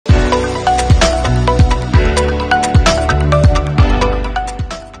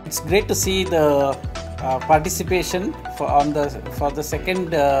great to see the participation for the second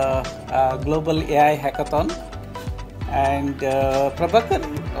Global AI Hackathon. And Prabhakar,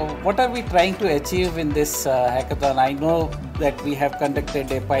 what are we trying to achieve in this hackathon? I know that we have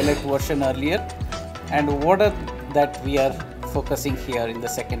conducted a pilot version earlier, and what are that we are focusing here in the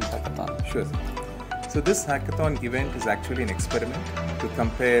second hackathon? Sure. So this hackathon event is actually an experiment to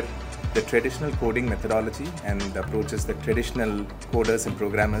compare the traditional coding methodology and approaches that traditional coders and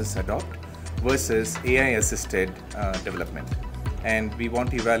programmers adopt versus AI-assisted development. And we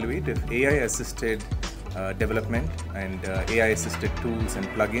want to evaluate if AI-assisted development and AI-assisted tools and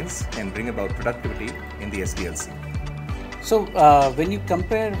plugins can bring about productivity in the SDLC. So when you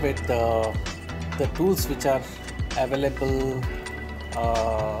compare with the tools which are available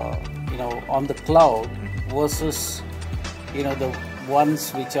on the cloud versus the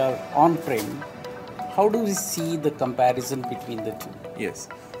ones which are on-prem, how do we see the comparison between the two? Yes,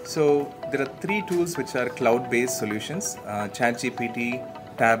 so there are three tools which are cloud-based solutions: ChatGPT,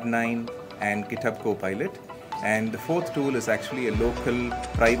 Tab9, and GitHub Copilot. And the fourth tool is actually a local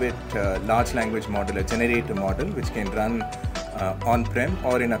private large language model, a generator model, which can run on-prem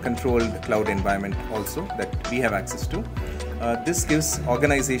or in a controlled cloud environment also that we have access to. This gives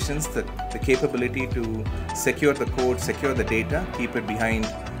organizations the capability to secure the code, secure the data, keep it behind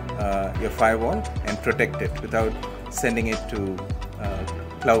your firewall and protect it without sending it to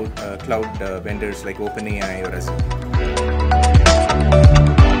cloud vendors like OpenAI or Azure.